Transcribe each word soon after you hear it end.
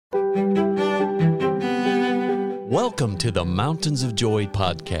Welcome to the Mountains of Joy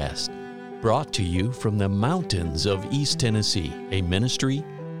podcast, brought to you from the mountains of East Tennessee, a ministry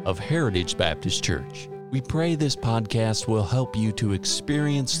of Heritage Baptist Church. We pray this podcast will help you to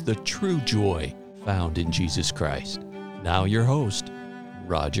experience the true joy found in Jesus Christ. Now your host,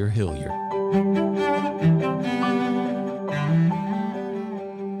 Roger Hilliard.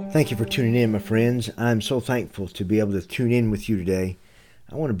 Thank you for tuning in, my friends. I'm so thankful to be able to tune in with you today.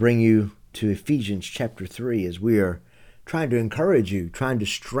 I want to bring you to Ephesians chapter 3 as we are trying to encourage you, trying to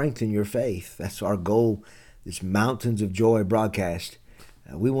strengthen your faith. That's our goal, this Mountains of Joy broadcast.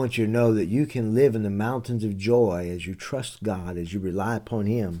 We want you to know that you can live in the mountains of joy as you trust God, as you rely upon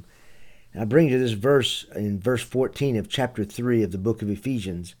Him. And I bring you this verse in verse 14 of chapter 3 of the book of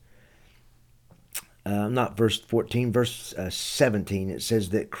Ephesians. Not verse 14, verse 17. It says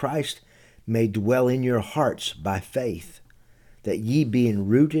that Christ may dwell in your hearts by faith, that ye being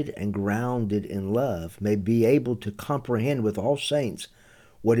rooted and grounded in love may be able to comprehend with all saints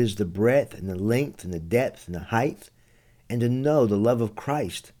what is the breadth and the length and the depth and the height, and to know the love of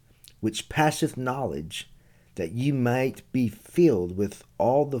Christ, which passeth knowledge, that ye might be filled with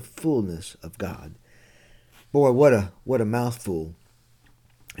all the fullness of God. Boy, what a mouthful.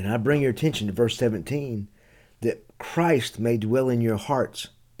 And I bring your attention to verse 17, that Christ may dwell in your hearts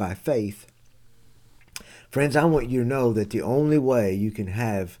by faith. Friends, I want you to know that the only way you can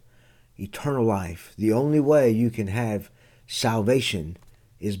have eternal life, the only way you can have salvation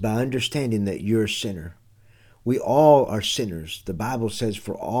is by understanding that you're a sinner. We all are sinners. The Bible says,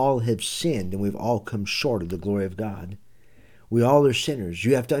 for all have sinned and we've all come short of the glory of God. We all are sinners.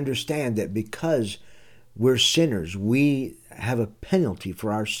 You have to understand that because we're sinners, we have a penalty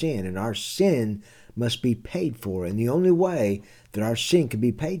for our sin, and our sin must be paid for. And the only way that our sin can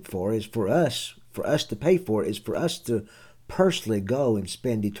be paid for is for us to pay for it is for us to personally go and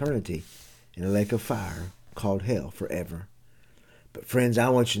spend eternity in a lake of fire called hell forever. But friends, I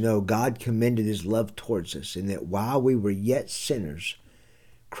want you to know God commended His love towards us, in that while we were yet sinners,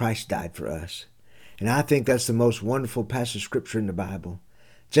 Christ died for us. And I think that's the most wonderful passage of Scripture in the Bible.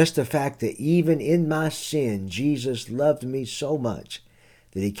 Just the fact that even in my sin, Jesus loved me so much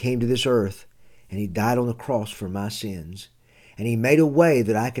that He came to this earth and He died on the cross for my sins. And He made a way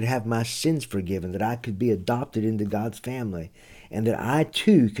that I could have my sins forgiven, that I could be adopted into God's family, and that I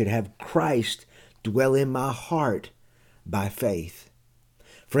too could have Christ dwell in my heart by faith.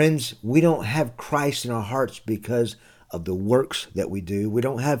 Friends, we don't have Christ in our hearts because of the works that we do. We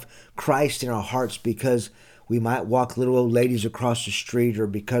don't have Christ in our hearts because we might walk little old ladies across the street or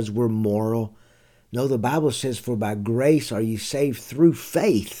because we're moral. No, the Bible says, for by grace are ye saved through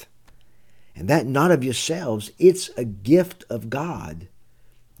faith. And that not of yourselves, it's a gift of God,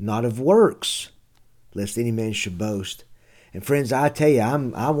 not of works, lest any man should boast. And friends, I tell you,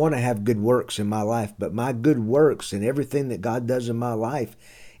 I want to have good works in my life, but my good works and everything that God does in my life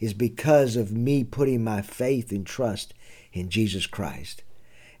is because of me putting my faith and trust in Jesus Christ.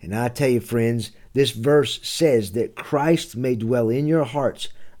 And I tell you, friends, this verse says that Christ may dwell in your hearts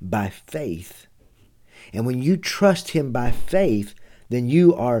by faith. And when you trust Him by faith, then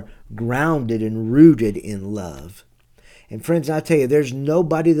you are grounded and rooted in love. And friends, I tell you, there's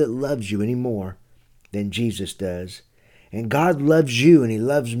nobody that loves you any more than Jesus does. And God loves you and He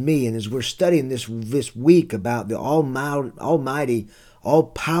loves me. And as we're studying this week about the almighty,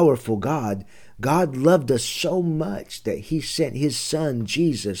 all-powerful God, God loved us so much that He sent His Son,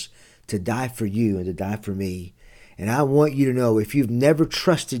 Jesus, to die for you and to die for me. And I want you to know, if you've never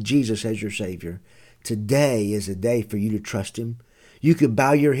trusted Jesus as your Savior, today is a day for you to trust Him. You could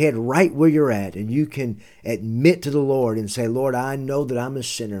bow your head right where you're at, and you can admit to the Lord and say, Lord, I know that I'm a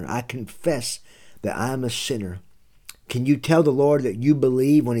sinner. I confess that I'm a sinner. Can you tell the Lord that you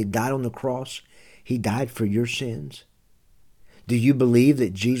believe when He died on the cross, He died for your sins? Do you believe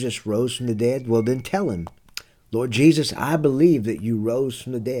that Jesus rose from the dead? Well, then tell Him, Lord Jesus, I believe that you rose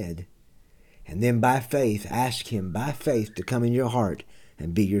from the dead. And then by faith, ask Him by faith to come in your heart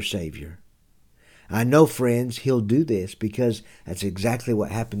and be your Savior. I know, friends, He'll do this because that's exactly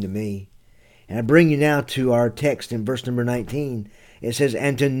what happened to me. And I bring you now to our text in verse number 19. It says,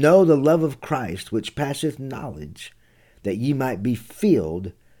 and to know the love of Christ, which passeth knowledge, that ye might be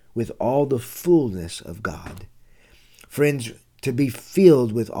filled with all the fullness of God. Friends, to be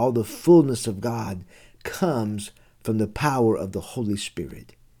filled with all the fullness of God comes from the power of the Holy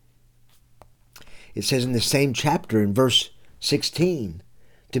Spirit. It says in the same chapter in verse 16,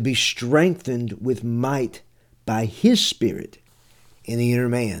 to be strengthened with might by His Spirit in the inner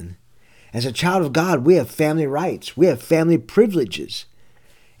man. As a child of God, we have family rights. We have family privileges.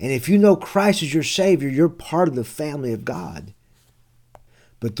 And if you know Christ as your Savior, you're part of the family of God.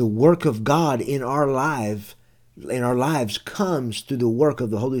 But the work of God in our life in our lives comes through the work of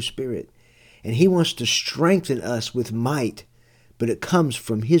the Holy Spirit. And He wants to strengthen us with might, but it comes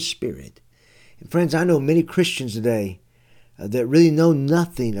from His Spirit. And friends, I know many Christians today that really know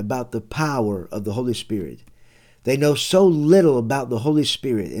nothing about the power of the Holy Spirit. They know so little about the Holy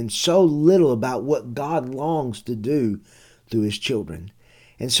Spirit and so little about what God longs to do through His children.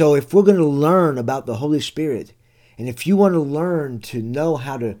 And so if we're going to learn about the Holy Spirit, and if you want to learn to know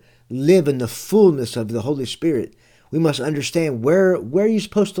how to live in the fullness of the Holy Spirit, we must understand where you're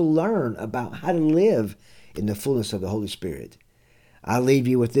supposed to learn about how to live in the fullness of the Holy Spirit. I leave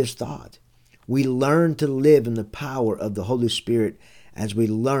you with this thought. We learn to live in the power of the Holy Spirit as we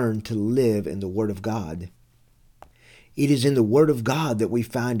learn to live in the Word of God. It is in the Word of God that we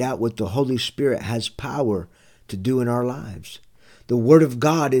find out what the Holy Spirit has power to do in our lives. The Word of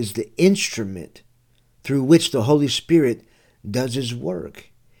God is the instrument through which the Holy Spirit does His work.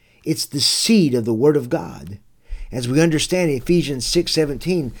 It's the seed of the Word of God. As we understand in Ephesians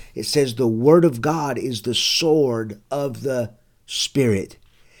 6:17, it says the Word of God is the sword of the Spirit.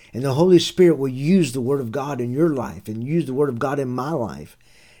 And the Holy Spirit will use the Word of God in your life and use the Word of God in my life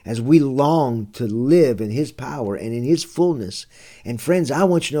as we long to live in His power and in His fullness. And friends, I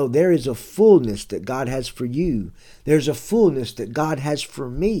want you to know there is a fullness that God has for you. There's a fullness that God has for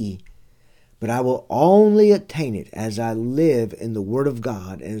me. But I will only attain it as I live in the Word of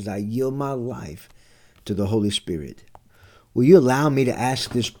God and as I yield my life to the Holy Spirit. Will you allow me to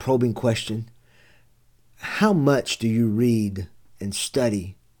ask this probing question? How much do you read and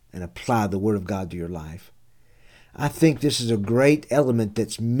study and apply the Word of God to your life? I think this is a great element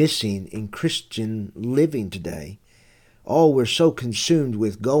that's missing in Christian living today. Oh, we're so consumed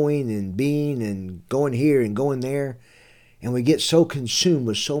with going and being and going here and going there, and we get so consumed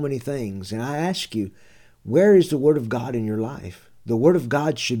with so many things. And I ask you, where is the Word of God in your life? The Word of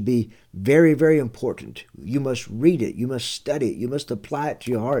God should be very, very important. You must read it. You must study it. You must apply it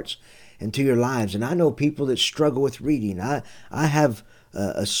to your hearts and to your lives. And I know people that struggle with reading. I have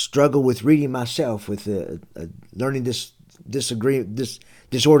a struggle with reading myself, with learning this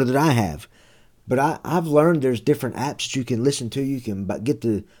disorder that I have. But I've learned there's different apps that you can listen to. You can get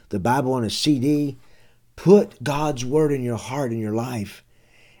the Bible on a CD. Put God's Word in your heart and your life.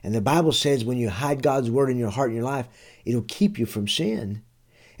 And the Bible says when you hide God's Word in your heart and your life, it'll keep you from sin.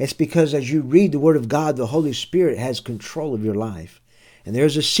 It's because as you read the Word of God, the Holy Spirit has control of your life. And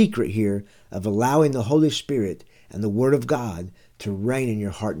there's a secret here of allowing the Holy Spirit and the Word of God to reign in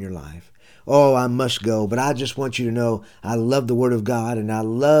your heart and your life. Oh, I must go, but I just want you to know I love the Word of God, and I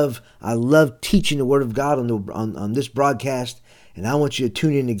love teaching the Word of God on this broadcast. And I want you to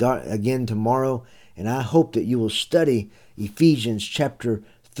tune in again tomorrow, and I hope that you will study Ephesians chapter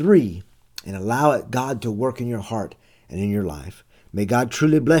 3 and allow God to work in your heart and in your life. May God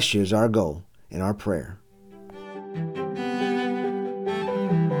truly bless you is our goal and our prayer.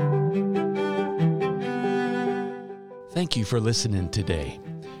 Thank you for listening today.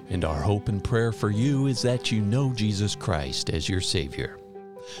 And our hope and prayer for you is that you know Jesus Christ as your Savior.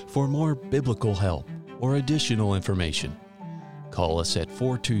 For more biblical help or additional information, call us at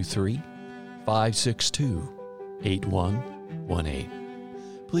 423-562-8118.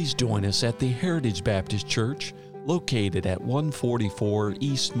 Please join us at the Heritage Baptist Church, located at 144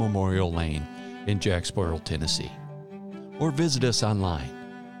 East Memorial Lane in Jacksboro, Tennessee. Or visit us online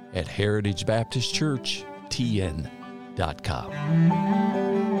at heritagebaptistchurchtn.com.